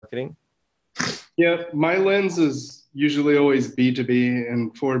marketing? Yeah, my lens is usually always B2B.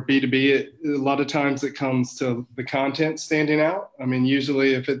 And for B2B, a lot of times it comes to the content standing out. I mean,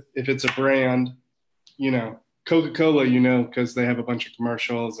 usually if it's a brand, Coca-Cola, because they have a bunch of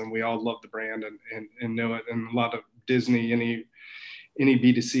commercials and we all love the brand and know it, and a lot of Disney, any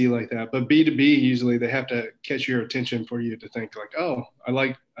B2C like that. But B2B, usually they have to catch your attention for you to think like, oh, I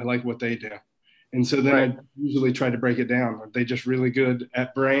like what they do. And so then Right. I usually try to break it down. Are they just really good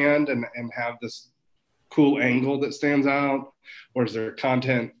at brand and have this cool angle that stands out? Or is their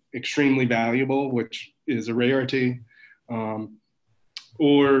content extremely valuable, which is a rarity?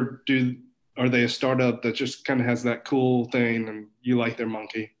 Or are they a startup that just kind of has that cool thing and you like their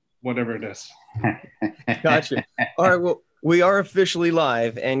monkey, whatever it is? Gotcha. All right. Well, we are officially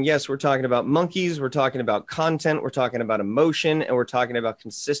live. And yes, we're talking about monkeys. We're talking about content. We're talking about emotion. And we're talking about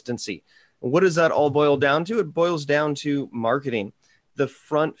consistency. And what does that all boil down to? It boils down to marketing, the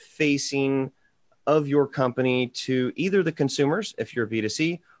front facing of your company to either the consumers, if you're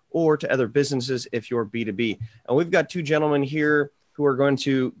B2C, or to other businesses, if you're B2B. And we've got two gentlemen here who are going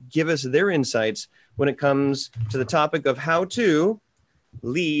to give us their insights when it comes to the topic of how to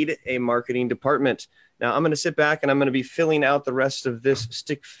lead a marketing department. Now, I'm going to sit back and I'm going to be filling out the rest of this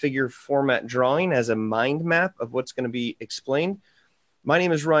stick figure format drawing as a mind map of what's going to be explained. My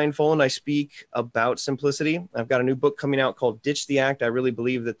name is Ryan Foland. I speak about simplicity. I've got a new book coming out called Ditch the Act. I really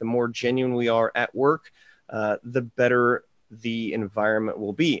believe that the more genuine we are at work, the better the environment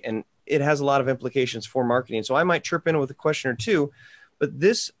will be. And it has a lot of implications for marketing. So I might chirp in with a question or two, but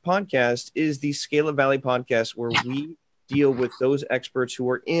this podcast is the Scale Up Valley podcast, where we deal with those experts who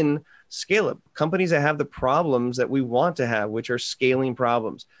are in scale up, companies that have the problems that we want to have, which are scaling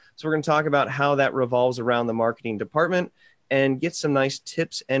problems. So we're going to talk about how that revolves around the marketing department and get some nice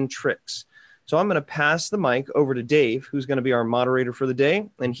tips and tricks. So I'm going to pass the mic over to Dave, who's going to be our moderator for the day.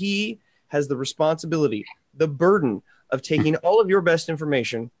 And he has the responsibility, the burden of taking all of your best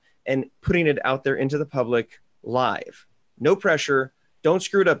information and putting it out there into the public live. No pressure. Don't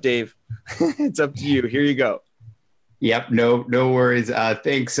screw it up, Dave. It's up to you. Here you go. Yep, no worries.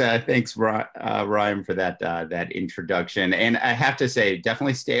 Thanks, Ryan, for that introduction. And I have to say,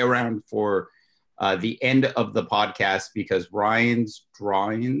 definitely stay around for the end of the podcast, because Ryan's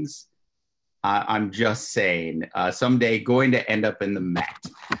drawings, I'm just saying, someday going to end up in the Met.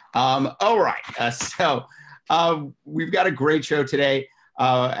 All right, so we've got a great show today.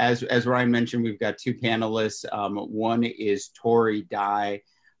 As Ryan mentioned, we've got two panelists. One is Tori Dye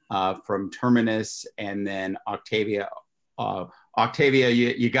from Terminus, and then Octavia. Octavia,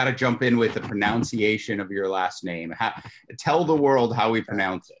 you got to jump in with the pronunciation of your last name. Tell the world how we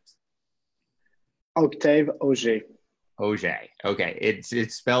pronounce it. Octave Auger. Auger. Okay,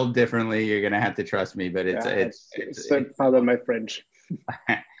 it's spelled differently. You're gonna have to trust me, but it's pardon my French.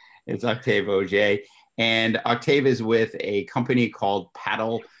 It's Octave Auger, and Octave is with a company called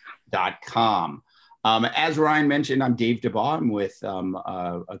Paddle.com. As Ryan mentioned, I'm Dave Dubois. I'm with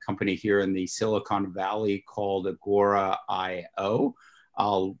a company here in the Silicon Valley called Agora.io.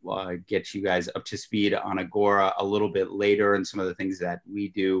 I'll get you guys up to speed on Agora a little bit later and some of the things that we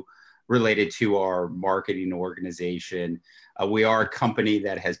do related to our marketing organization. We are a company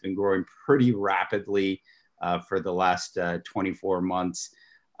that has been growing pretty rapidly for the last 24 months,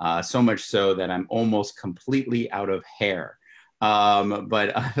 so much so that I'm almost completely out of hair.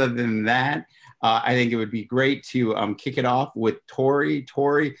 But other than that, I think it would be great to kick it off with Tori.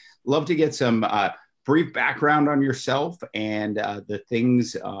 Tori, love to get some brief background on yourself and the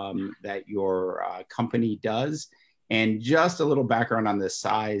things that your company does, and just a little background on the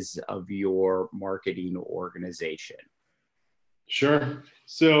size of your marketing organization. Sure.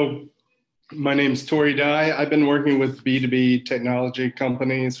 So my name's Tori Dye. I've been working with B2B technology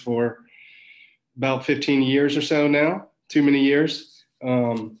companies for about 15 years or so now, too many years.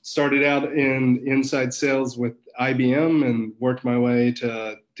 Started out in inside sales with IBM and worked my way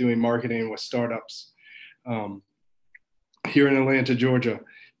to doing marketing with startups here in Atlanta, Georgia.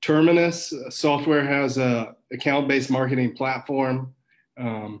 Terminus software has a account-based marketing platform.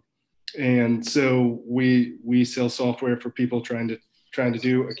 And so we sell software for people trying to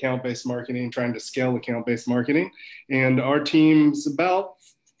do account-based marketing, trying to scale account-based marketing. And our team's about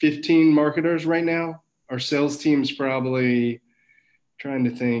 15 marketers right now. Our sales team's probably, trying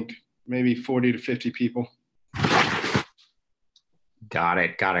to think, maybe 40 to 50 people. Got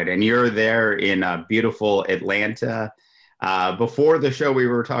it. And you're there in beautiful Atlanta. Before the show, we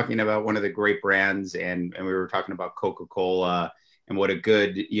were talking about one of the great brands, and we were talking about Coca-Cola and what a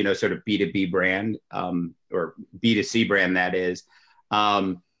good, sort of B2B brand or B2C brand that is.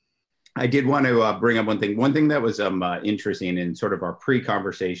 I did want to bring up one thing. One thing that was interesting in sort of our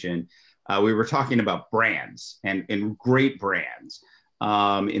pre-conversation, we were talking about brands and great brands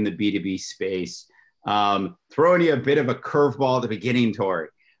in the B2B space. Throwing you a bit of a curveball at the beginning, Tori.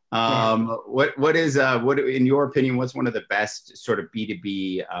 What in your opinion, what's one of the best sort of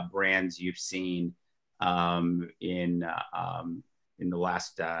B2B brands you've seen in the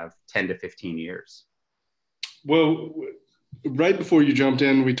last 10 to 15 years? Well, right before you jumped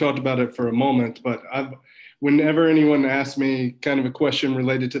in, we talked about it for a moment, but whenever anyone asks me kind of a question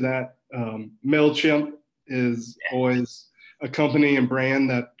related to that, MailChimp is always a company and brand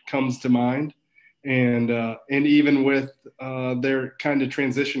that comes to mind. And even with their kind of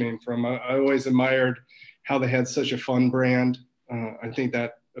transitioning from, I always admired how they had such a fun brand. I think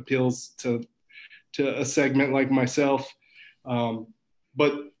that appeals to a segment like myself.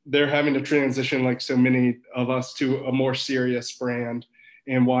 But they're having to transition, like so many of us, to a more serious brand,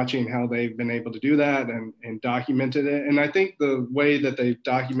 and watching how they've been able to do that and documented it. And I think the way that they've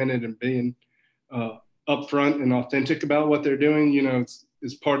documented and being upfront and authentic about what they're doing,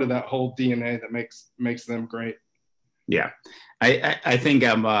 is part of that whole DNA that makes them great. Yeah, I think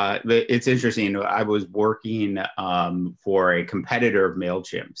it's interesting. I was working for a competitor of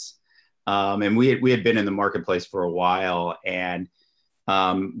MailChimp's, and we had been in the marketplace for a while, and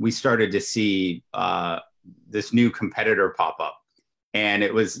we started to see this new competitor pop up, and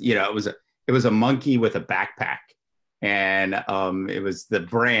it was a monkey with a backpack, and it was the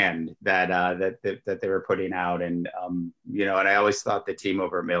brand that they were putting out, and and I always thought the team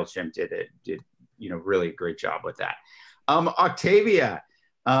over at MailChimp did really a great job with that. Octavia,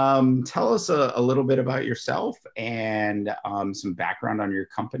 tell us a little bit about yourself and some background on your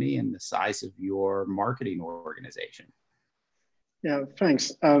company and the size of your marketing organization. Yeah,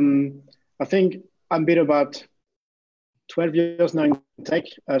 thanks. I think I'm been about 12 years now in tech.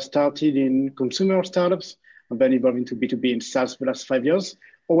 I started in consumer startups and then evolved into B2B in SaaS for the last 5 years,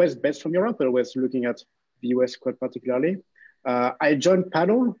 always based from Europe, but always looking at the US quite particularly. I joined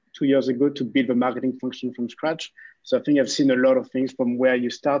Paddle 2 years ago to build the marketing function from scratch. So I think I've seen a lot of things from where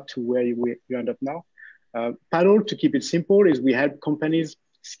you start to where you end up now. Paddle, to keep it simple, is we help companies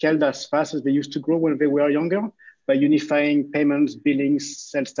scale as fast as they used to grow when they were younger by unifying payments, billings,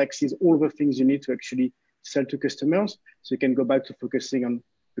 sales taxes, all the things you need to actually sell to customers. So you can go back to focusing on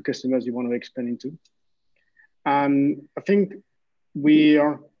the customers you want to expand into. And I think we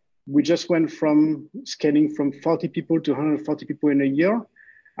just went from scaling from 40 people to 140 people in a year.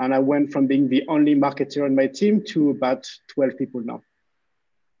 And I went from being the only marketer on my team to about 12 people now.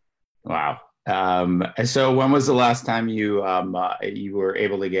 Wow. So when was the last time you were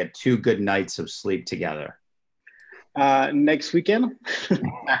able to get 2 good nights of sleep together? Next weekend.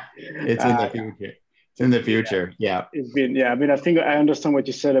 It's in the future. It's in the future. Yeah. It's been, yeah. I mean, I think I understand what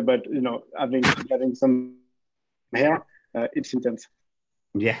you said about, having some hair. It's intense.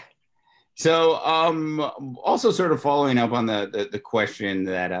 Yeah. So also sort of following up on the question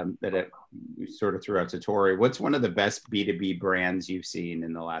that you sort of threw out to Tori, what's one of the best B2B brands you've seen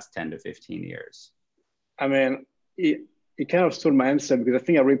in the last 10 to 15 years? I mean, it kind of stole my answer because I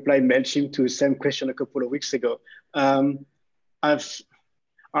think I replied MailChimp to the same question a couple of weeks ago. I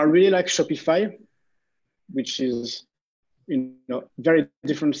really like Shopify, which is very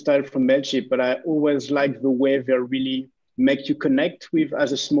different style from MailChimp, but I always like the way they really make you connect with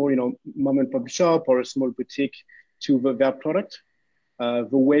as a small, mom and pop shop or a small boutique to their product. The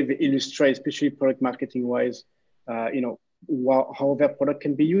way they illustrate, especially product marketing wise, how their product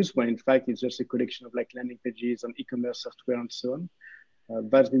can be used when in fact it's just a collection of like landing pages and e-commerce software and so on.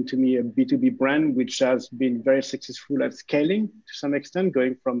 That's been to me a B2B brand, which has been very successful at scaling to some extent,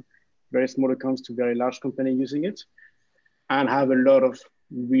 going from very small accounts to very large company using it, and have a lot of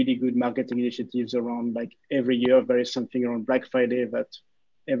really good marketing initiatives around, like every year there is something around Black Friday that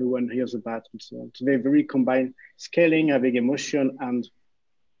everyone hears about and so on. So they really combine scaling, having emotion, and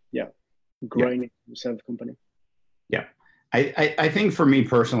growing themselves company. Yeah. I think for me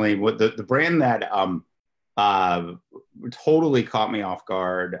personally, what the brand that totally caught me off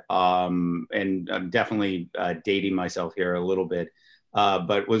guard, and I'm definitely dating myself here a little bit,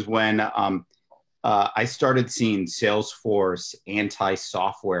 but was when I started seeing Salesforce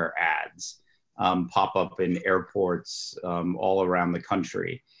anti-software ads pop up in airports all around the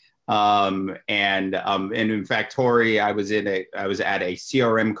country. And in fact, Tori, I was at a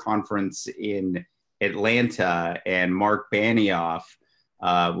CRM conference in Atlanta, and Mark Benioff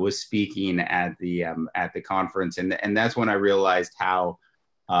was speaking at the conference, and that's when I realized how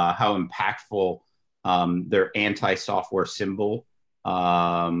impactful their anti-software symbol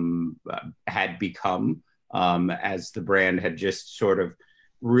had become, as the brand had just sort of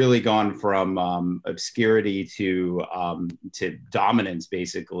really gone from obscurity to dominance,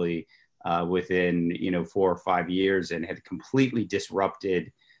 basically, within 4 or 5 years, and had completely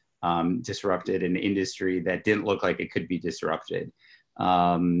disrupted an industry that didn't look like it could be disrupted.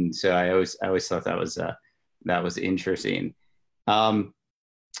 So I always thought that was interesting.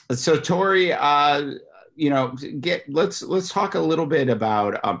 So Tori, let's talk a little bit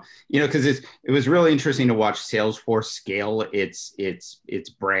about because it was really interesting to watch Salesforce scale its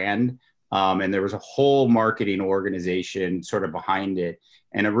brand, and there was a whole marketing organization sort of behind it.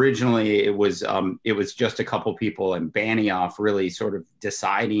 And originally it was just a couple people and Benioff really sort of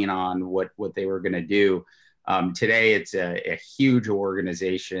deciding on what they were going to do. Today it's a huge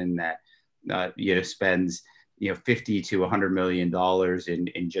organization that spends $50 to $100 million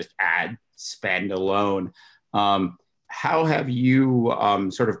in just ad spend alone. How have you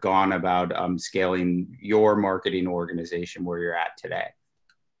sort of gone about scaling your marketing organization where you're at today?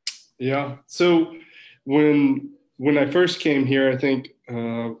 Yeah. So when I first came here, I think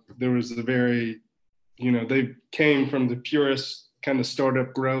there was a very, they came from the purest kind of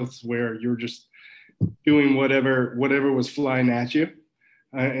startup growth where you're just doing whatever was flying at you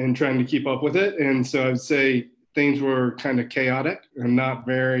and trying to keep up with it. And so I'd say things were kind of chaotic and not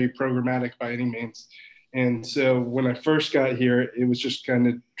very programmatic by any means. And so when I first got here, it was just kind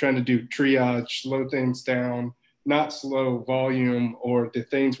of trying to do triage, slow things down, not slow volume or the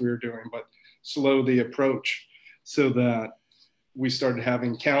things we were doing, but slow the approach so that we started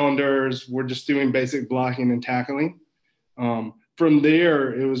having calendars. We're just doing basic blocking and tackling. From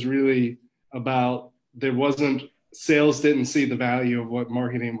there, it was really about, sales didn't see the value of what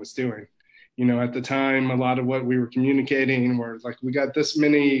marketing was doing. At the time, a lot of what we were communicating were like, we got this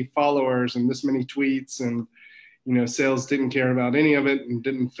many followers and this many tweets, and, sales didn't care about any of it and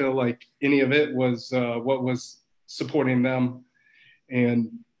didn't feel like any of it was what was supporting them. And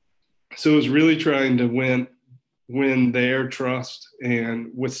so it was really trying to win their trust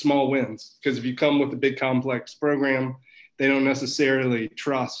and with small wins. Because if you come with a big complex program, they don't necessarily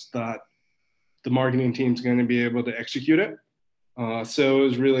trust that the marketing team's going to be able to execute it. So it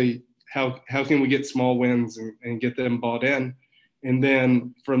was really, how can we get small wins and get them bought in? And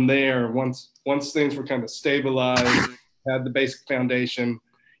then from there, once things were kind of stabilized, had the basic foundation,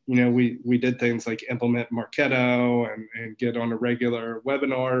 we did things like implement Marketo and get on a regular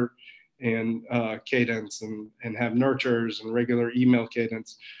webinar and cadence and have nurtures and regular email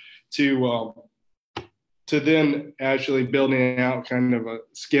cadence to then actually building out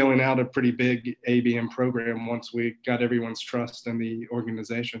scaling out a pretty big ABM program once we got everyone's trust in the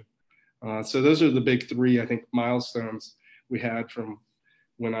organization. So those are the big three, I think, milestones we had from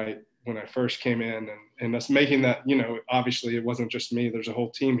when I first came in, and us making that, obviously it wasn't just me, there's a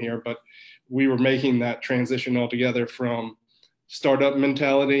whole team here, but we were making that transition altogether from startup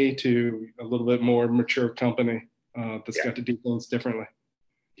mentality to a little bit more mature company that's got to do things differently.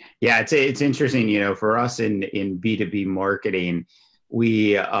 Yeah, it's interesting, for us in B2B marketing,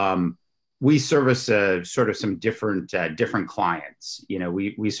 we service sort of some different clients.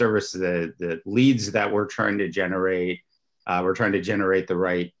 We service the leads that we're trying to generate. We're trying to generate the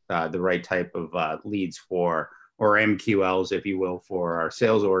right type of leads or MQLs, if you will, for our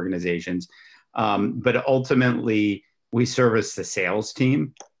sales organizations. But ultimately, we service the sales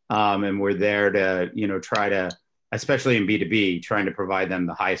team, and we're there to try to, especially in B2B, trying to provide them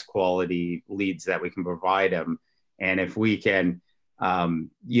the highest quality leads that we can provide them. And if we can,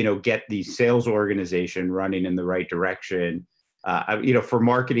 get the sales organization running in the right direction, for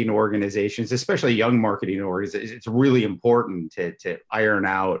marketing organizations, especially young marketing organizations, it's really important to iron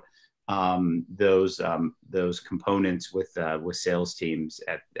out those components with sales teams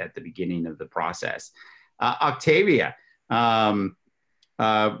at the beginning of the process. Octavia, how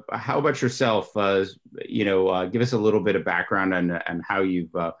about yourself? Give us a little bit of background on how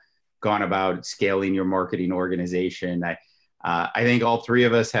you've gone about scaling your marketing organization. I think all three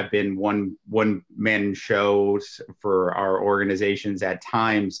of us have been one-man shows for our organizations at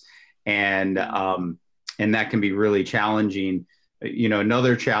times, and that can be really challenging.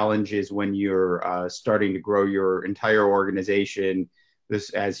 Another challenge is when you're starting to grow your entire organization. This,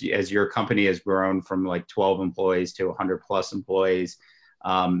 as your company has grown from like 12 employees to 100 plus employees.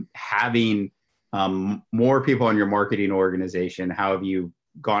 Having more people in your marketing organization, how have you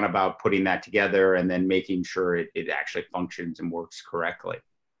gone about putting that together and then making sure it actually functions and works correctly?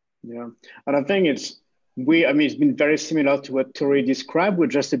 Yeah, and I think it's been very similar to what Tori described. We're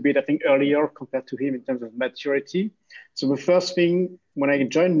just a bit, I think, earlier compared to him in terms of maturity. So the first thing, when I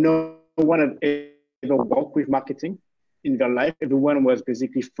joined, no one had ever worked with marketing in their life. Everyone was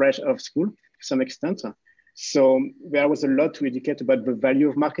basically fresh out of school to some extent. So there was a lot to educate about the value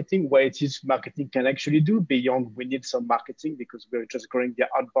of marketing, what it is marketing can actually do beyond we need some marketing because we're just growing the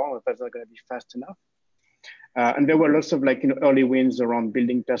outbound and that's not going to be fast enough. And there were lots of early wins around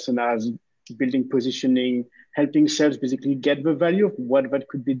building personas, building positioning, helping sales basically get the value of what that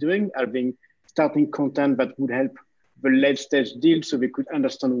could be doing, starting content that would help the late stage deal so we could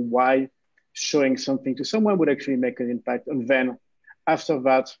understand why showing something to someone would actually make an impact. And then after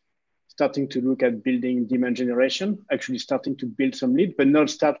that, starting to look at building demand generation, actually starting to build some lead, but not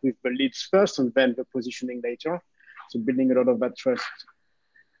start with the leads first and then the positioning later. So building a lot of that trust.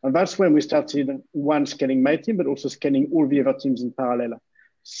 And that's when we started, one, scaling my team, but also scaling all the other teams in parallel.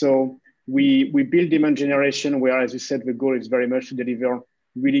 So we build demand generation where, as you said, the goal is very much to deliver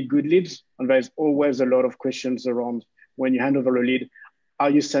really good leads. And there's always a lot of questions around when you hand over a lead. Are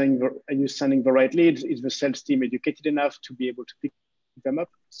you sending the right leads? Is the sales team educated enough to be able to pick them up?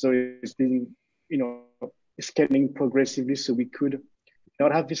 So it's been, scaling progressively so we could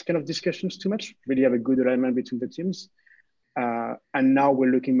not have this kind of discussions too much, really have a good alignment between the teams. And now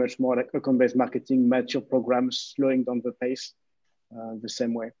we're looking much more like account-based marketing, mature programs, slowing down the pace the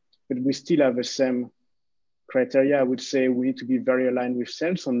same way. But we still have the same criteria. I would say we need to be very aligned with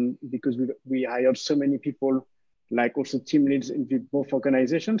sales because we hired so many people, like also team leads in both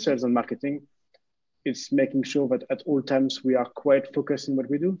organizations, sales and marketing. It's making sure that at all times we are quite focused in what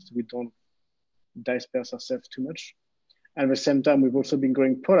we do, so we don't disperse ourselves too much. And at the same time, we've also been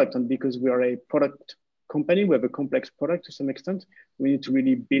growing product, and because we are a product company, we have a complex product to some extent, we need to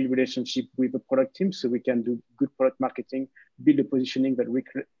really build relationship with the product team so we can do good product marketing, build a positioning that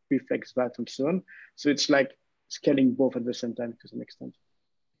reflects that and so on. So it's like scaling both at the same time to some extent.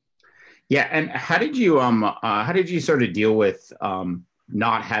 Yeah, and how did you sort of deal with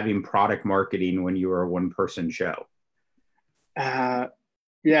not having product marketing when you were a one-person show? Yeah,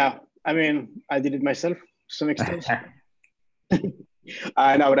 I mean, I did it myself to some extent. No,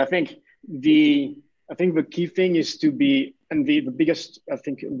 but I think the key thing is to be, and the biggest, I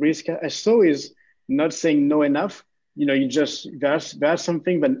think, risk I saw is not saying no enough. There's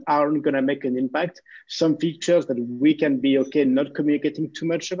something that aren't going to make an impact. Some features that we can be okay not communicating too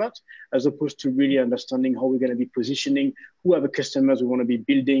much about, as opposed to really understanding how we're going to be positioning, who are the customers we want to be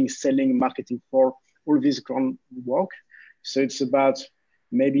building, selling, marketing for, all this groundwork. So it's about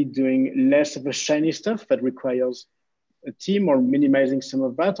maybe doing less of the shiny stuff that requires a team, or minimizing some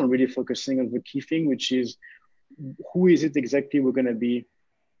of that and really focusing on the key thing, which is who is it exactly we're going to be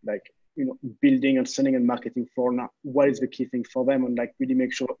building and selling and marketing for now. What is the key thing for them, and really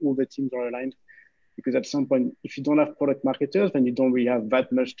make sure all the teams are aligned. Because at some point, if you don't have product marketers, then you don't really have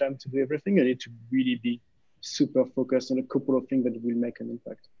that much time to do everything. You need to really be super focused on a couple of things that will make an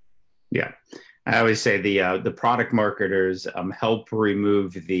impact. Yeah, I always say the product marketers help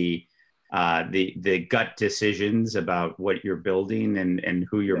remove the gut decisions about what you're building and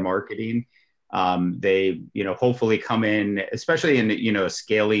who you're marketing. They hopefully come in, especially in a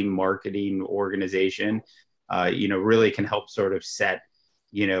scaling marketing organization, really can help sort of set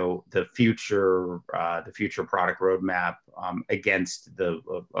the future product roadmap against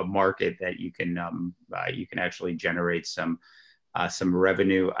a market that you can actually generate some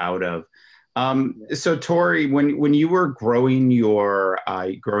revenue out of. So Tori, when you were growing your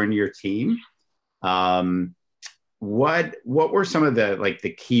team, what were some of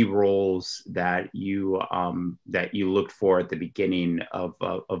the key roles that you looked for at the beginning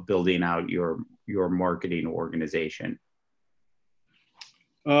of building out your marketing organization?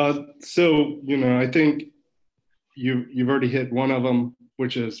 So I think you've already hit one of them,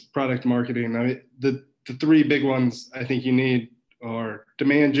 which is product marketing. I mean, the three big ones I think you need are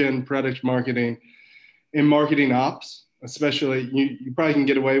demand gen, product marketing, and marketing ops. Especially, you probably can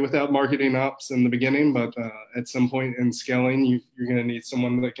get away without marketing ops in the beginning, but at some point in scaling, you're going to need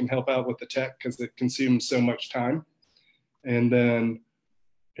someone that can help out with the tech because it consumes so much time. And then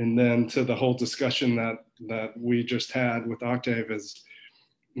to the whole discussion that we just had with Octave is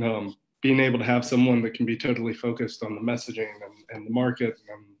being able to have someone that can be totally focused on the messaging and the market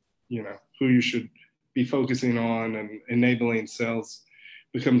and who you should be focusing on, and enabling sales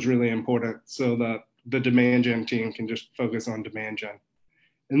becomes really important so that the demand gen team can just focus on demand gen.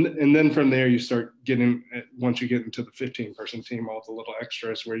 And then from there, you start getting, once you get into the 15-person team, all the little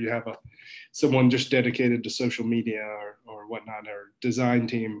extras where you have someone just dedicated to social media or whatnot, or design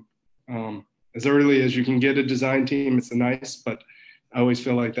team. As early as you can get a design team, it's nice, but I always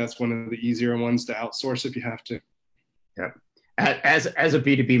feel like that's one of the easier ones to outsource if you have to. Yeah. As a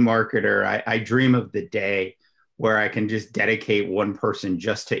B2B marketer, I dream of the day where I can just dedicate one person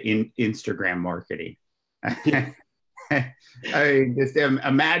just to Instagram marketing. just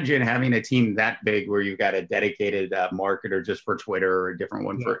imagine having a team that big where you've got a dedicated marketer just for Twitter or a different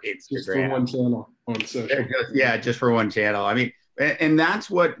one for Instagram. Just for one channel on social. Just for one channel. I mean, and that's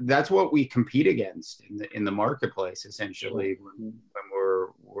what we compete against in the marketplace, essentially, when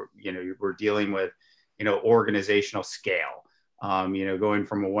we're dealing with, organizational scale, going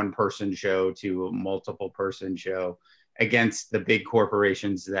from a one-person show to a multiple-person show against the big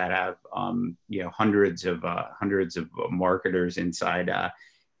corporations that have hundreds of marketers inside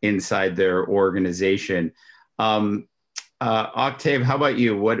their organization. Octave, how about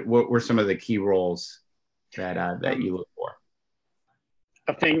you? What were some of the key roles that you look for?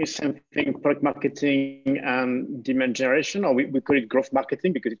 I think same thing, product marketing and demand generation, or we call it growth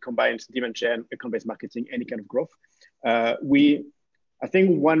marketing because it combines demand gen, account-based marketing, any kind of growth. I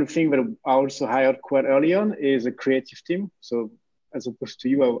think one thing that I also hired quite early on is a creative team. So as opposed to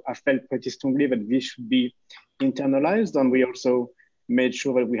you, I felt pretty strongly that this should be internalized. And we also made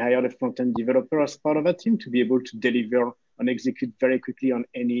sure that we hired a front-end developer as part of that team to be able to deliver and execute very quickly on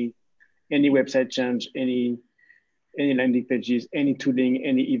any website change, any landing pages, any tooling,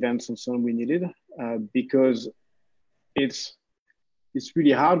 any events, and so on we needed, because it's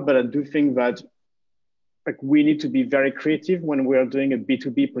really hard. But I do think that we need to be very creative when we are doing a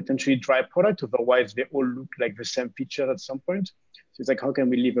B2B potentially dry product. Otherwise, they all look like the same feature at some point. So it's like, how can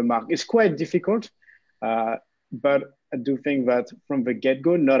we leave a mark? It's quite difficult, but I do think that from the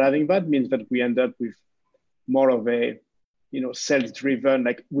get-go, not having that means that we end up with more of a sales-driven,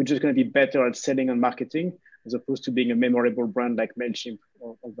 like we're just going to be better at selling and marketing as opposed to being a memorable brand like MailChimp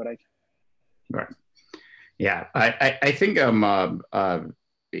or the like. Right. Yeah, I think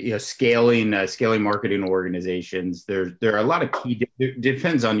scaling marketing organizations, there are a lot of key. It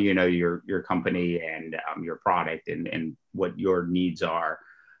depends on your company and your product and what your needs are.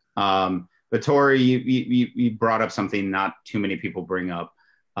 But Tori, you brought up something not too many people bring up,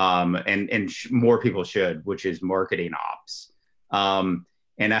 and more people should, which is marketing ops.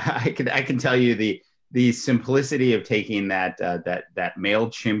 And I can tell you the simplicity of taking that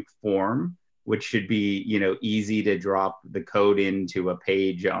MailChimp form, which should be easy to drop the code into a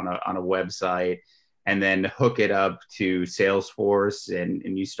page on a website, and then hook it up to Salesforce,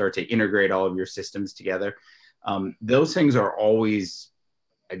 and you start to integrate all of your systems together. Those things are always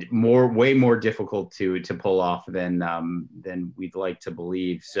way more difficult to pull off than we'd like to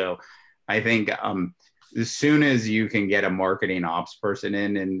believe. So I think as soon as you can get a marketing ops person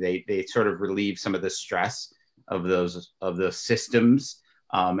in, and they sort of relieve some of the stress of those systems,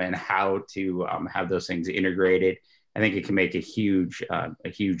 and how to have those things integrated, I think it can make a huge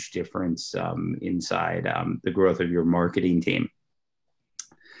difference inside the growth of your marketing team.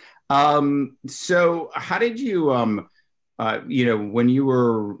 So how did you, when you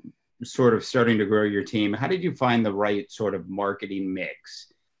were sort of starting to grow your team, how did you find the right sort of marketing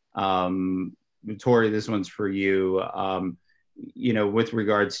mix? Tori, this one's for you. With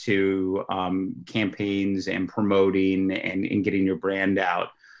regards to campaigns and promoting and getting your brand out,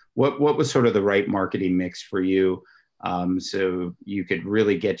 what was sort of the right marketing mix for you, so you could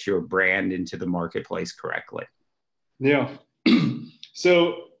really get your brand into the marketplace correctly? Yeah.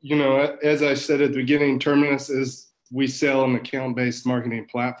 So, as I said at the beginning, Terminus we sell an account-based marketing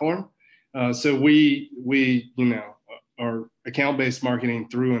platform. So we are account-based marketing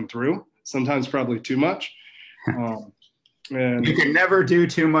through and through, sometimes probably too much. And you can never do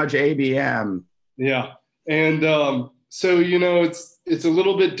too much ABM. Yeah. And so, it's a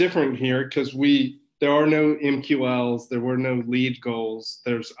little bit different here because there are no MQLs, there were no lead goals,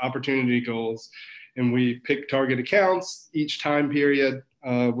 there's opportunity goals, and we pick target accounts each time period,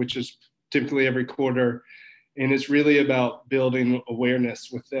 which is typically every quarter. And it's really about building awareness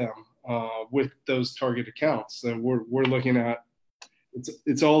with them, with those target accounts. So we're looking at,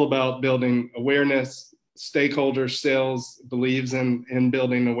 it's all about building awareness. Stakeholder sales believes in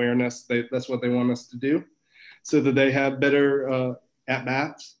building awareness. That's what they want us to do, so that they have better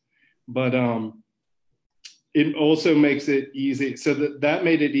at-bats. But it also makes it easy. So that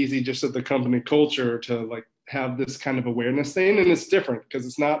made it easy just at the company culture to have this kind of awareness thing. And it's different because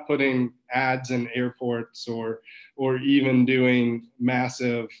it's not putting ads in airports or even doing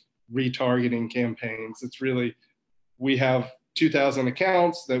massive retargeting campaigns. It's really, we have 2,000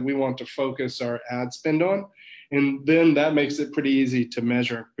 accounts that we want to focus our ad spend on. And then that makes it pretty easy to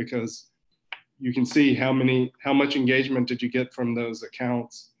measure because you can see how much engagement did you get from those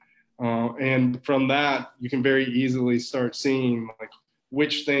accounts. And from that, you can very easily start seeing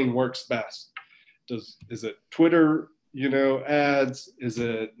which thing works best. Is it Twitter, ads? Is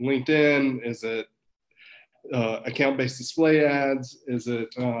it LinkedIn? Is it account-based display ads? Is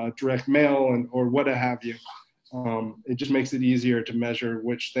it direct mail or what have you? it just makes it easier to measure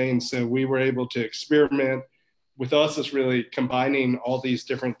which things. So we were able to experiment. With us, it's really combining all these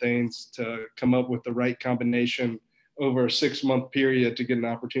different things to come up with the right combination over a 6-month period to get an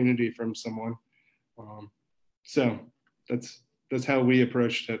opportunity from someone. So that's how we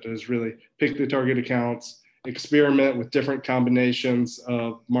approached it, is really pick the target accounts, experiment with different combinations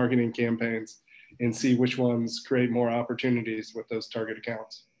of marketing campaigns, and see which ones create more opportunities with those target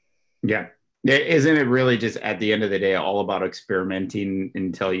accounts. Yeah. Isn't it really just at the end of the day all about experimenting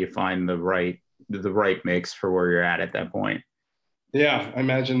until you find the right mix for where you're at that point? Yeah, I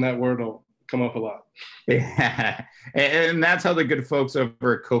imagine that word will come up a lot. Yeah. And that's how the good folks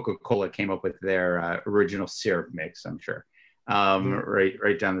over at Coca-Cola came up with their original syrup mix, I'm sure.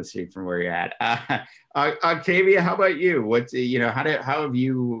 Right down the street from where you're at. Octavia, how about you? What's, how have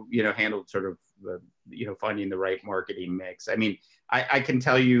you, handled sort of, finding the right marketing mix? I mean, I can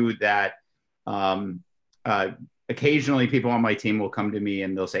tell you that occasionally people on my team will come to me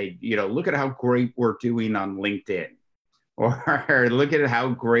and they'll say, look at how great we're doing on LinkedIn, or look at how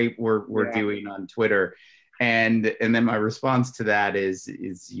great we're doing on Twitter. And then my response to that is,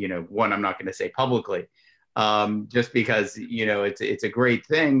 one, I'm not going to say publicly, just because, it's a great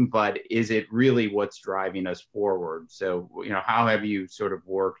thing, but is it really what's driving us forward? So, how have you sort of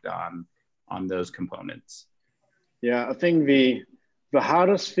worked on those components? Yeah, I think the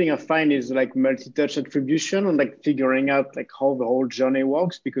hardest thing I find is like multi-touch attribution and like figuring out like how the whole journey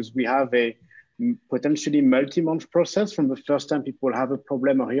works, because we have a potentially multi-month process from the first time people have a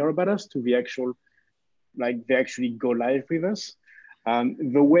problem or hear about us to the actual, like they actually go live with us.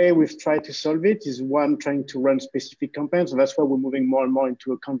 The way we've tried to solve it is, one, trying to run specific campaigns. So that's why we're moving more and more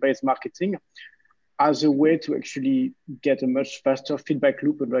into account-based marketing as a way to actually get a much faster feedback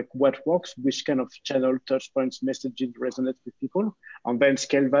loop of like what works, which kind of channel, touch points, messages resonate with people, and then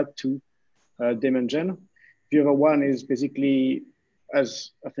scale that to demand gen. The other one is basically,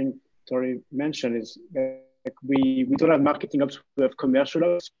 as I think Tori mentioned, is like we don't have marketing ops, we have commercial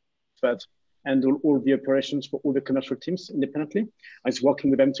ops that handle all the operations for all the commercial teams independently. I was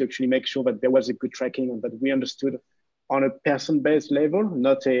working with them to actually make sure that there was a good tracking and that we understood on a person-based level,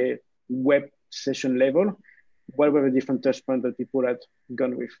 not a web session level, what were the different touch points that people had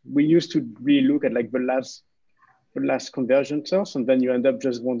gone with. We used to really look at like the last conversion source, and then you end up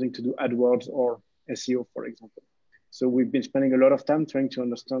just wanting to do AdWords or SEO, for example. So we've been spending a lot of time trying to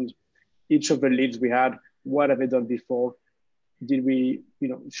understand each of the leads we had, what have they done before? Did we,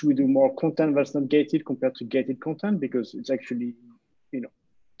 should we do more content that's not gated compared to gated content, because it's actually,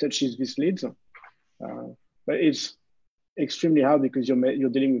 touches these leads. But it's extremely hard because you're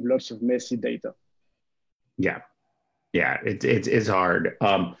dealing with lots of messy data. Yeah, it's hard.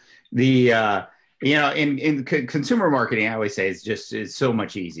 In consumer marketing, I always say it's so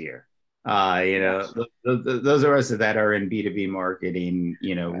much easier. Those of us that are in B2B marketing,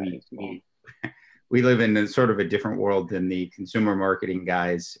 we live in sort of a different world than the consumer marketing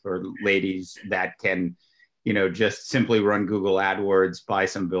guys or ladies that can, just simply run Google AdWords, buy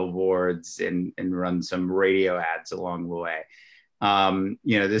some billboards, and run some radio ads along the way.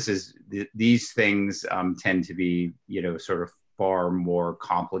 These things tend to be, sort of far more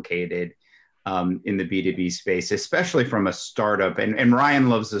complicated in the B2B space, especially from a startup. And Ryan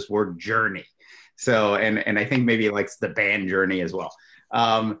loves this word journey. So, and I think maybe he likes the band journey as well.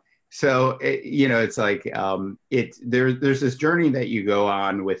 It's like there's this journey that you go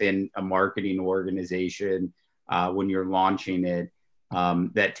on within a marketing organization when you're launching it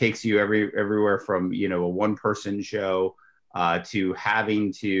that takes you everywhere from a one-person show to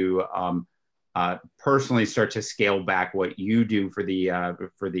having to personally start to scale back what you do for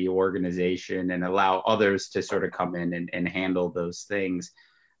the organization and allow others to sort of come in and handle those things.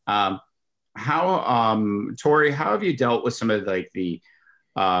 Tori, how have you dealt with some of like the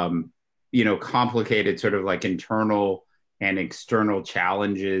complicated sort of like internal and external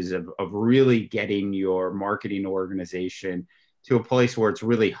challenges of really getting your marketing organization to a place where it's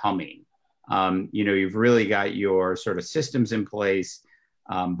really humming? You've really got your sort of systems in place,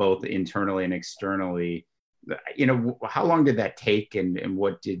 both internally and externally. How long did that take, and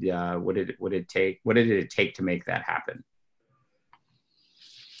what did it take to make that happen?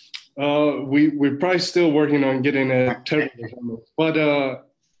 We're probably still working on getting it totally, but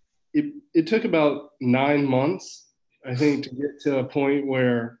it took about 9 months, I think, to get to a point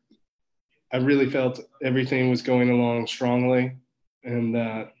where I really felt everything was going along strongly, and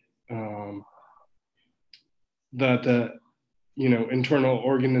that internal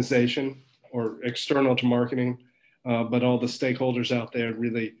organization or external to marketing, but all the stakeholders out there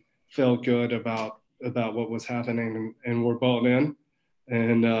really felt good about what was happening and were bought in.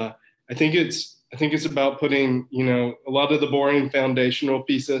 And I think it's I think it's about putting, a lot of the boring foundational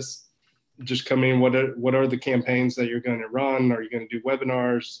pieces, just coming, what are the campaigns that you're going to run? Are you going to do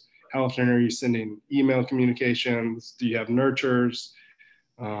webinars? How often are you sending email communications? Do you have nurtures?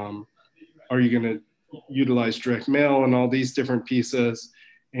 Are you going to utilize direct mail and all these different pieces?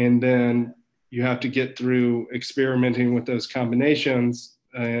 And then you have to get through experimenting with those combinations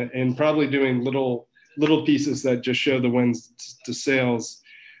and probably doing little pieces that just show the wins to sales,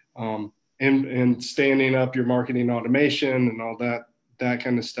 and standing up your marketing automation and all that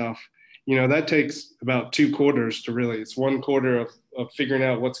kind of stuff. That takes about 2 quarters to really, it's 1 quarter of figuring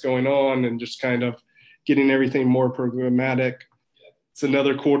out what's going on and just kind of getting everything more programmatic. It's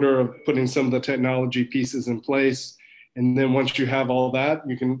another quarter of putting some of the technology pieces in place. And then once you have all that,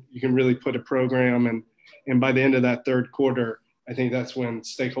 you can really put a program, and by the end of that 3rd quarter, I think that's when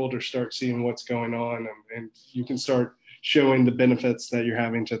stakeholders start seeing what's going on, and you can start showing the benefits that you're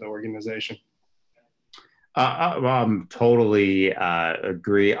having to the organization. Totally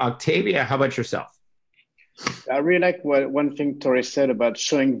agree. Octavia, how about yourself? I really like one thing Torres said about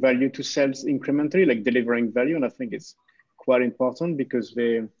showing value to sales incrementally, like delivering value. And I think it's quite important because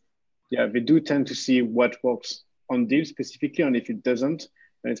they do tend to see what works on deals specifically, and if it doesn't,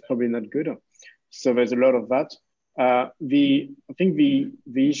 then it's probably not good. So there's a lot of that. I think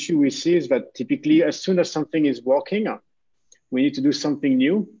the issue we see is that typically as soon as something is working, we need to do something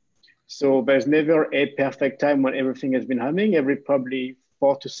new. So there's never a perfect time when everything has been humming. Every probably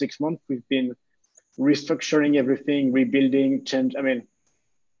 4 to 6 months, we've been restructuring everything, rebuilding, change. I mean,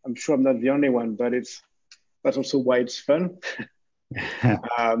 I'm sure I'm not the only one, but that's also why it's fun.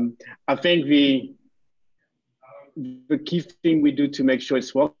 I think the key thing we do to make sure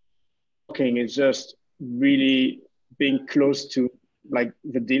it's working is just really being close to like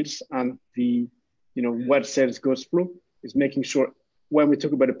the deals and the, what sales goes through, is making sure when we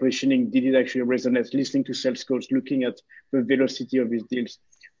talk about the positioning, did it actually resonate? Listening to sales calls, looking at the velocity of these deals.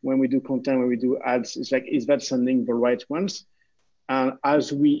 When we do content, when we do ads, it's like, is that sending the right ones? And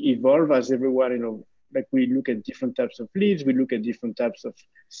as we evolve, as everyone, like we look at different types of leads, we look at different types of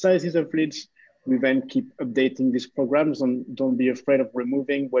sizes of leads. We then keep updating these programs, and don't be afraid of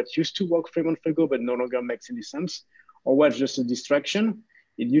removing what used to work 3 months ago, but no longer makes any sense, or what's just a distraction.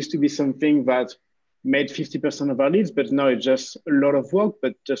 It used to be something that made 50% of our leads, but now it's just a lot of work,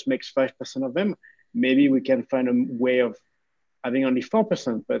 but just makes 5% of them. Maybe we can find a way of having only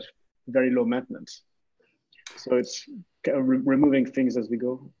 4%, but very low maintenance. So it's removing things as we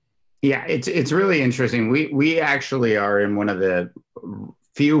go. Yeah, it's really interesting. We actually are in one of the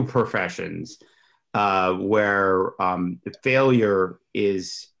few professions where failure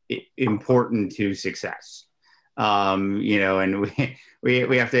is important to success. And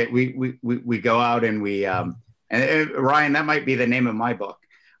we have to we go out and and Ryan, that might be the name of my book.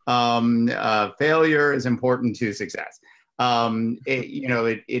 Failure is important to success.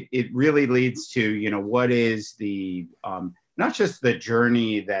 It really leads to what is the not just the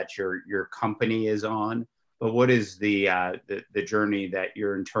journey that your company is on, but what is the journey that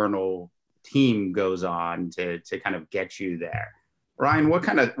your internal team goes on to kind of get you there. Ryan, what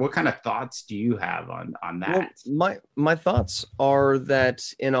kind of thoughts do you have on that? Well, my thoughts are that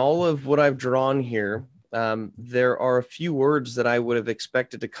in all of what I've drawn here, there are a few words that I would have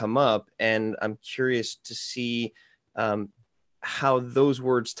expected to come up, and I'm curious to see how those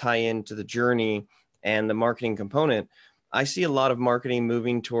words tie into the journey and the marketing component. I see a lot of marketing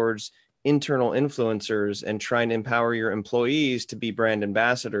moving towards internal influencers and trying to empower your employees to be brand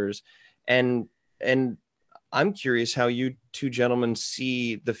ambassadors. And I'm curious how you two gentlemen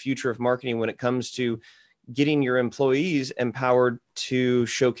see the future of marketing when it comes to getting your employees empowered to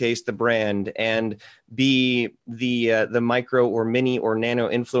showcase the brand and be the micro or mini or nano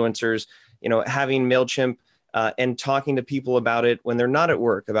influencers, having MailChimp and talking to people about it when they're not at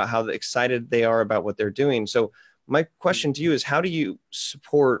work, about how excited they are about what they're doing. So my question to you is, how do you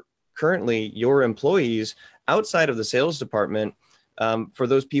support currently your employees outside of the sales department for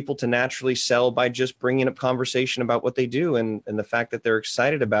those people to naturally sell by just bringing up conversation about what they do and the fact that they're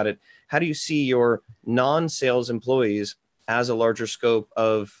excited about it? How do you see your non-sales employees as a larger scope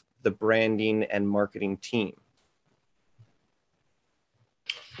of the branding and marketing team?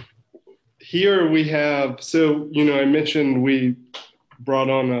 Here we have, I mentioned we brought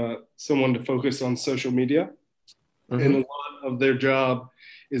on someone to focus on social media. Mm-hmm. And a lot of their job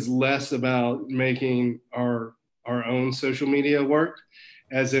is less about making our own social media work,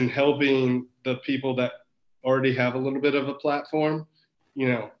 as in helping the people that already have a little bit of a platform,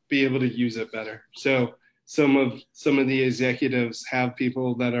 be able to use it better. So some of the executives have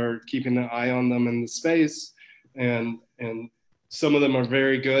people that are keeping an eye on them in the space and some of them are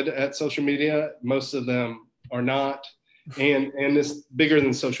very good at social media. Most of them are not. And it's bigger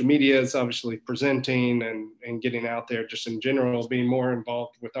than social media. It's obviously presenting and getting out there just in general, being more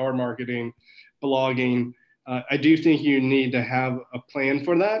involved with our marketing, blogging. I do think you need to have a plan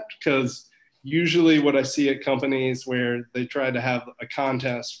for that, because usually what I see at companies where they try to have a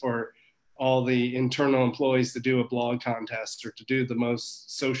contest for all the internal employees to do a blog contest or to do the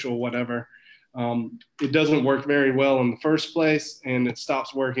most social whatever, it doesn't work very well in the first place, and it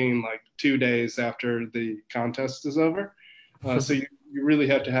stops working like 2 days after the contest is over. So you really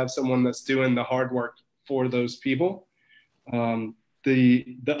have to have someone that's doing the hard work for those people.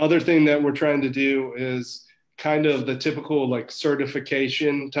 The other thing that we're trying to do is kind of the typical like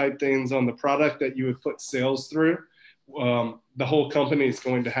certification type things on the product that you would put sales through. The whole company is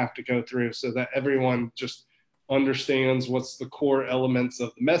going to have to go through, so that everyone just understands what's the core elements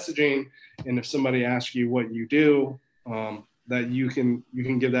of the messaging. And if somebody asks you what you do, that you can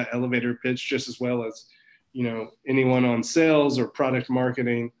give that elevator pitch just as well as, you know, anyone on sales or product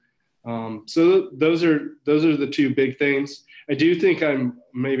marketing. So those are the two big things. I do think I'm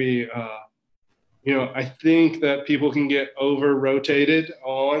maybe, I think that people can get over rotated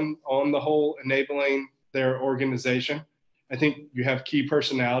on the whole enabling their organization. I think you have key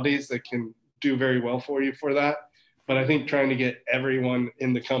personalities that can do very well for you for that. But I think trying to get everyone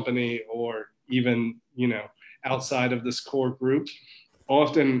in the company, or even, outside of this core group,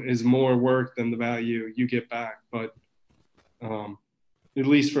 often is more work than the value you get back. But at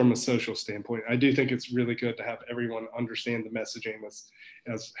least from a social standpoint, I do think it's really good to have everyone understand the messaging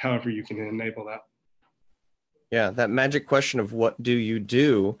as however you can enable that. Yeah, that magic question of what do you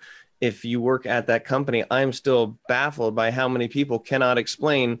do if you work at that company? I'm still baffled by how many people cannot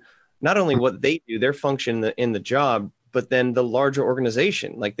explain not only what they do, their function in the job, but then the larger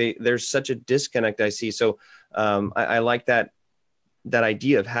organization. Like there's such a disconnect I see. So I like that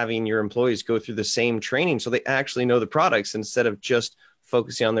idea of having your employees go through the same training so they actually know the products instead of just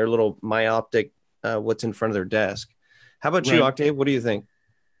focusing on their little myopic what's in front of their desk. How about you, Octave? What do you think?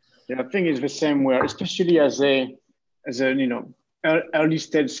 Yeah, I think it's the same where, especially as a early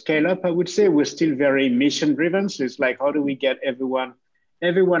stage scale up, I would say we're still very mission driven. So it's like, how do we get everyone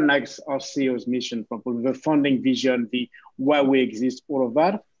likes our CEO's mission, from the founding vision, the why we exist, all of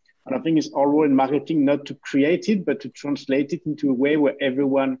that. And I think it's our role in marketing not to create it, but to translate it into a way where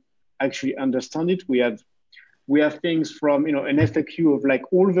everyone actually understands it. We have things from, an FAQ of like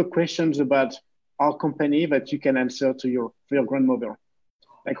all the questions about our company that you can answer to your grandmother.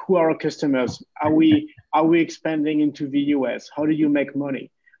 Like, who are our customers? Are we expanding into the US? How do you make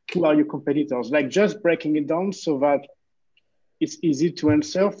money? Who are your competitors? Like, just breaking it down so that it's easy to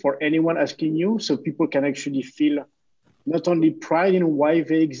answer for anyone asking you, so people can actually feel not only pride in why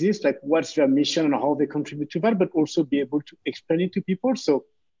they exist, like what's their mission and how they contribute to that, but also be able to explain it to people. So,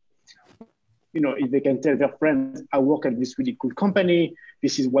 if they can tell their friends, I work at this really cool company,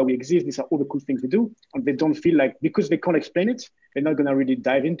 this is why we exist, these are all the cool things we do, and they don't feel like, because they can't explain it, they're not going to really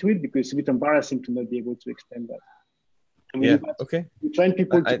dive into it, because it's a bit embarrassing to not be able to explain that. Okay. We train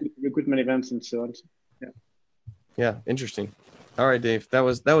people to do recruitment events and so on. Yeah, interesting. All right, Dave, that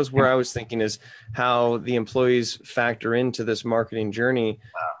was where I was thinking, is how the employees factor into this marketing journey,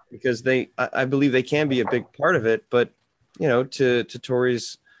 because I believe they can be a big part of it, but to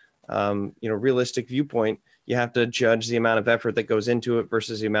Tori's realistic viewpoint, you have to judge the amount of effort that goes into it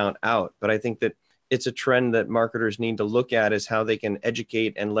versus the amount out. But I think that it's a trend that marketers need to look at, is how they can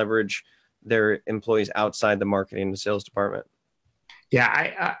educate and leverage their employees outside the marketing and sales department.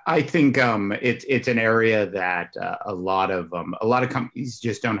 Yeah, I think it's an area that a lot of companies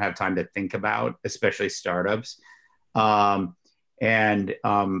just don't have time to think about, especially startups. When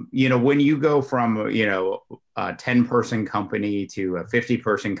you go from a 10-person company to a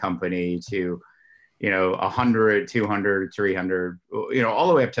 50-person company to 100, 200, 300, all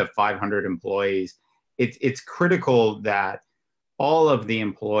the way up to 500 employees, it's critical that all of the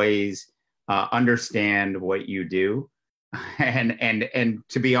employees understand what you do. And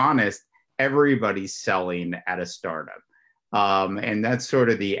to be honest, everybody's selling at a startup. And that's sort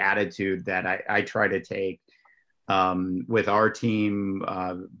of the attitude that I try to take with our team,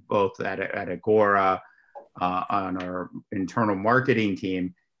 both at Agora, on our internal marketing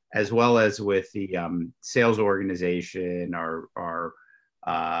team, as well as with the sales organization, our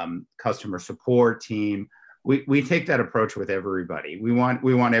customer support team. We take that approach with everybody. We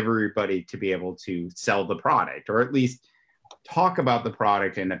want everybody to be able to sell the product, or at least talk about the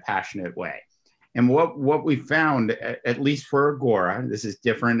product in a passionate way. And what we found, at least for Agora, this is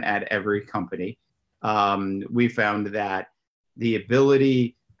different at every company, we found that the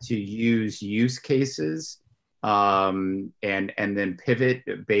ability to use cases and then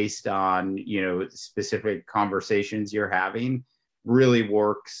pivot based on, you know, specific conversations you're having really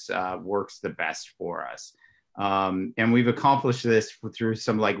works the best for us. And we've accomplished this through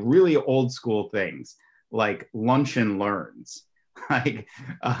some like really old school things like lunch and learns. Like,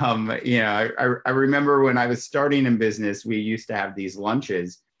 you know, I remember when I was starting in business, we used to have these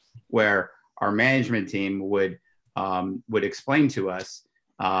lunches where our management team would explain to us,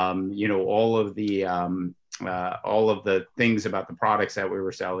 you know, all of the things about the products that we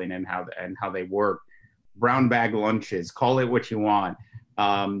were selling and how they work. Brown bag lunches, call it what you want.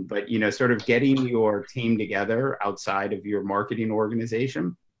 But, you know, sort of getting your team together outside of your marketing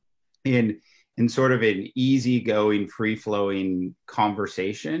organization in sort of an easygoing, free-flowing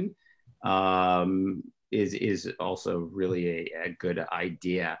conversation is also really a good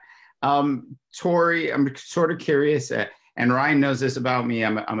idea. Tori, I'm sort of curious, and Ryan knows this about me.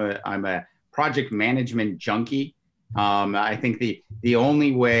 I'm a project management junkie. I think the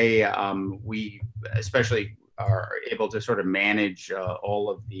only way we especially are able to sort of manage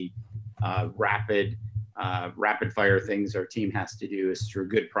all of the rapid fire things our team has to do is through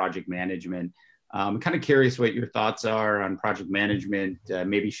good project management. I'm kind of curious what your thoughts are on project management.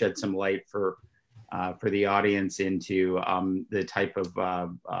 Maybe shed some light for the audience into the type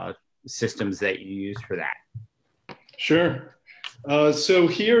of systems that you use for that. Sure. So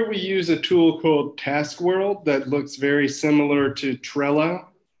here we use a tool called TaskWorld that looks very similar to Trello,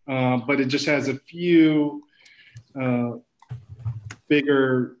 but it just has a few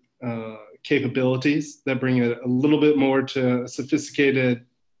bigger capabilities that bring it a little bit more to a sophisticated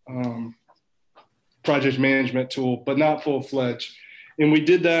project management tool, but not full-fledged. And we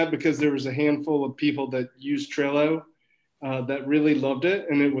did that because there was a handful of people that used Trello that really loved it,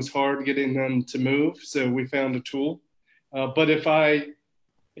 and it was hard getting them to move. So we found a tool. But if I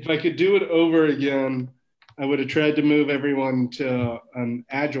could do it over again, I would have tried to move everyone to an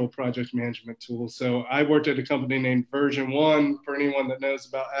agile project management tool. So I worked at a company named Version 1, for anyone that knows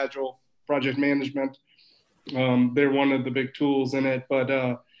about agile project management. They're one of the big tools in it.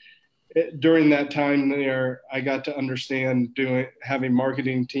 But during that time there, I got to understand having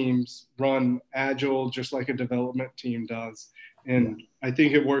marketing teams run agile just like a development team does. And I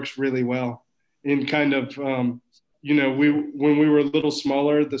think it works really well in kind of, you know, when we were a little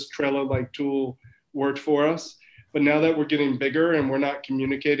smaller, this Trello-like tool worked for us. But now that we're getting bigger and we're not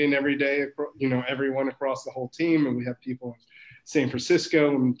communicating every day, you know, everyone across the whole team, and we have people in San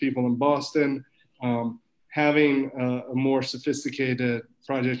Francisco and people in Boston, having a more sophisticated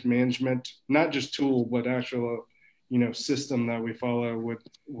project management, not just tool, but actual, you know, system that we follow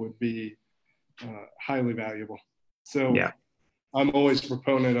would be highly valuable. So yeah. I'm always a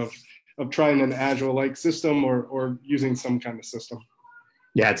proponent of trying an agile-like system or using some kind of system.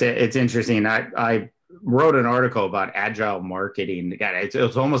 Yeah, it's interesting. I wrote an article about agile marketing. God,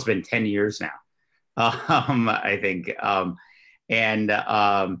 it's almost been 10 years now, I think.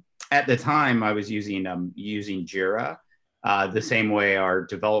 At the time, I was using Jira, the same way our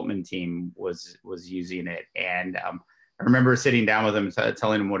development team was using it. And I remember sitting down with them,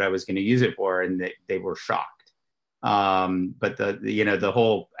 telling them what I was going to use it for, and they were shocked. But the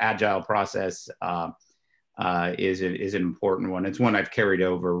whole agile process is an important one. It's one I've carried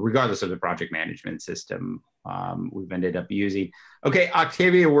over, regardless of the project management system we've ended up using. Okay,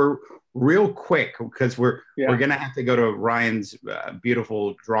 Octavia, we're real quick because we're gonna have to go to Ryan's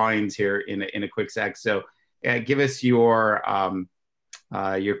beautiful drawings here in a quick sec. So give us your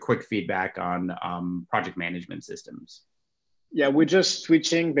quick feedback on project management systems. Yeah, we're just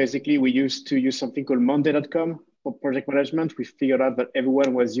switching. Basically, we used to use something called Monday.com for project management. We figured out that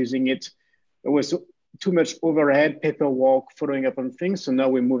everyone was using it. There was too much overhead, paperwork, following up on things. So now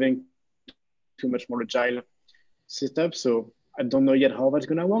we're moving to much more agile setup. So I don't know yet how that's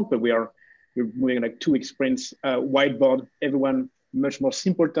going to work, but we're moving like 2 week sprints, whiteboard, everyone, much more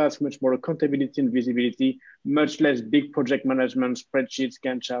simple tasks, much more accountability and visibility, much less big project management, spreadsheets,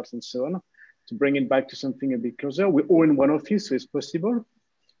 Gantt charts, and so on, to bring it back to something a bit closer. We're all in one office, so it's possible,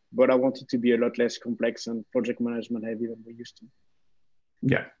 but I want it to be a lot less complex and project management heavy than we used to.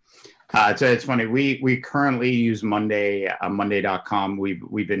 Yeah. So it's funny. We currently use Monday, Monday.com.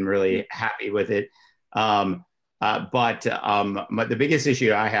 We've been really happy with it. But the biggest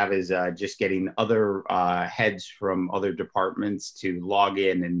issue I have is just getting other heads from other departments to log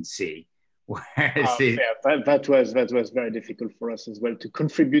in and see. That was very difficult for us as well, to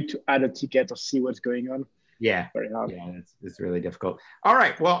contribute, to add a ticket or see what's going on. Yeah, very hard. Yeah, it's really difficult. All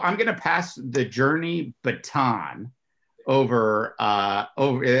right, well, I'm going to pass the journey baton over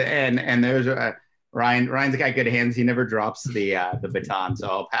and there's Ryan's got good hands. He never drops the baton. So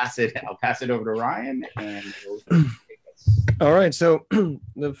I'll pass it over to Ryan, and all right. So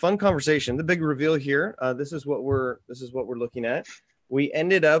the fun conversation, the big reveal here. This is what we're looking at. We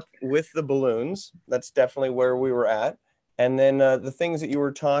ended up with the balloons. That's definitely where we were at. And then the things that you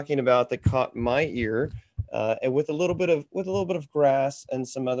were talking about that caught my ear, and with a little bit of grass and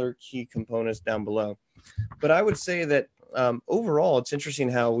some other key components down below. But I would say that overall, it's interesting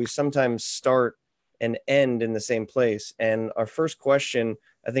how we sometimes start and end in the same place. And our first question,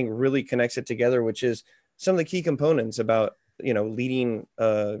 I think, really connects it together, which is some of the key components about, leading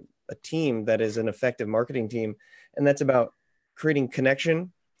a team that is an effective marketing team. And that's about creating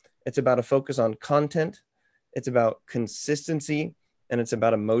connection. It's about a focus on content. It's about consistency, and it's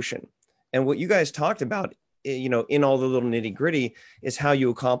about emotion. And what you guys talked about, in all the little nitty gritty, is how you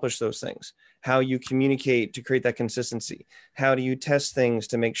accomplish those things, how you communicate to create that consistency. How do you test things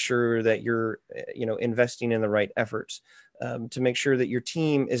to make sure that you're, investing in the right efforts, to make sure that your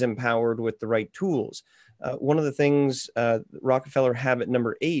team is empowered with the right tools. One of the things, Rockefeller habit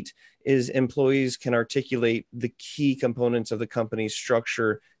number 8, is employees can articulate the key components of the company's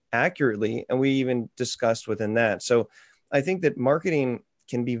structure accurately. And we even discussed within that. So I think that marketing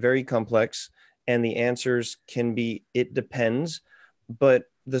can be very complex, and the answers can be, it depends, but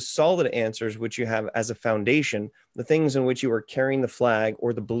the solid answers, which you have as a foundation, the things in which you are carrying the flag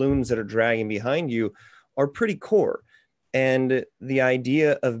or the balloons that are dragging behind you, are pretty core. And the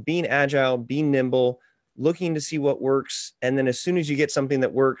idea of being agile, being nimble, looking to see what works. And then as soon as you get something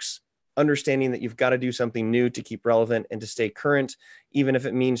that works, understanding that you've got to do something new to keep relevant and to stay current, even if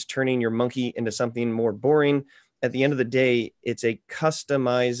it means turning your monkey into something more boring. At the end of the day, it's a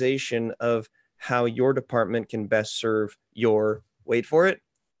customization of how your department can best serve your, wait for it,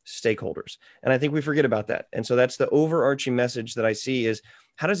 stakeholders. And I think we forget about that. And so that's the overarching message that I see is,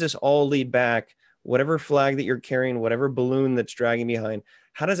 how does this all lead back, whatever flag that you're carrying, whatever balloon that's dragging behind,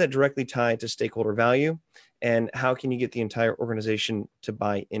 how does that directly tie to stakeholder value? And how can you get the entire organization to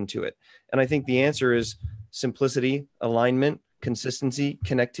buy into it? And I think the answer is simplicity, alignment, consistency,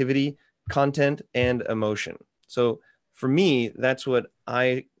 connectivity, content, and emotion. So for me, that's what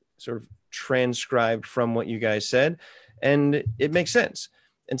I sort of transcribed from what you guys said. And it makes sense.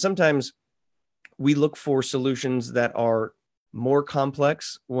 And sometimes we look for solutions that are more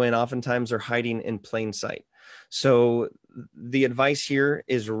complex when oftentimes they're hiding in plain sight. So the advice here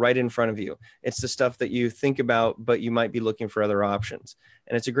is right in front of you. It's the stuff that you think about, but you might be looking for other options.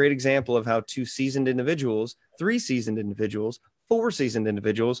 And it's a great example of how 2 seasoned individuals, 3 seasoned individuals, 4 seasoned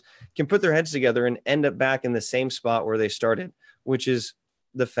individuals can put their heads together and end up back in the same spot where they started, which is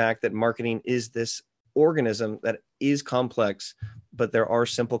the fact that marketing is this organism that is complex, but there are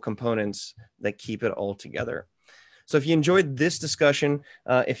simple components that keep it all together. So if you enjoyed this discussion,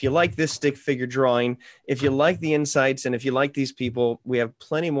 if you like this stick figure drawing, if you like the insights, and if you like these people, we have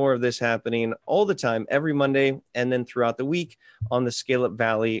plenty more of this happening all the time, every Monday, and then throughout the week on the Scale Up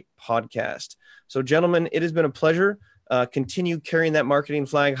Valley podcast. So gentlemen, it has been a pleasure. Continue carrying that marketing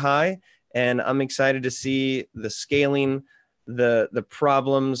flag high. And I'm excited to see the scaling, the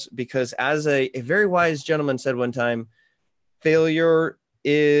problems, because as a very wise gentleman said one time, failure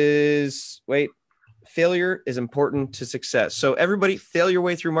is important to success. So everybody, fail your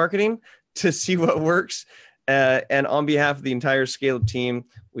way through marketing to see what works. And on behalf of the entire Scale Up team,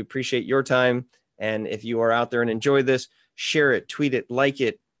 we appreciate your time. And if you are out there and enjoy this, share it, tweet it, like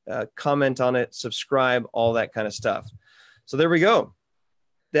it, comment on it, subscribe, all that kind of stuff. So there we go.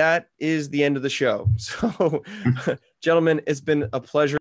 That is the end of the show. So gentlemen, it's been a pleasure.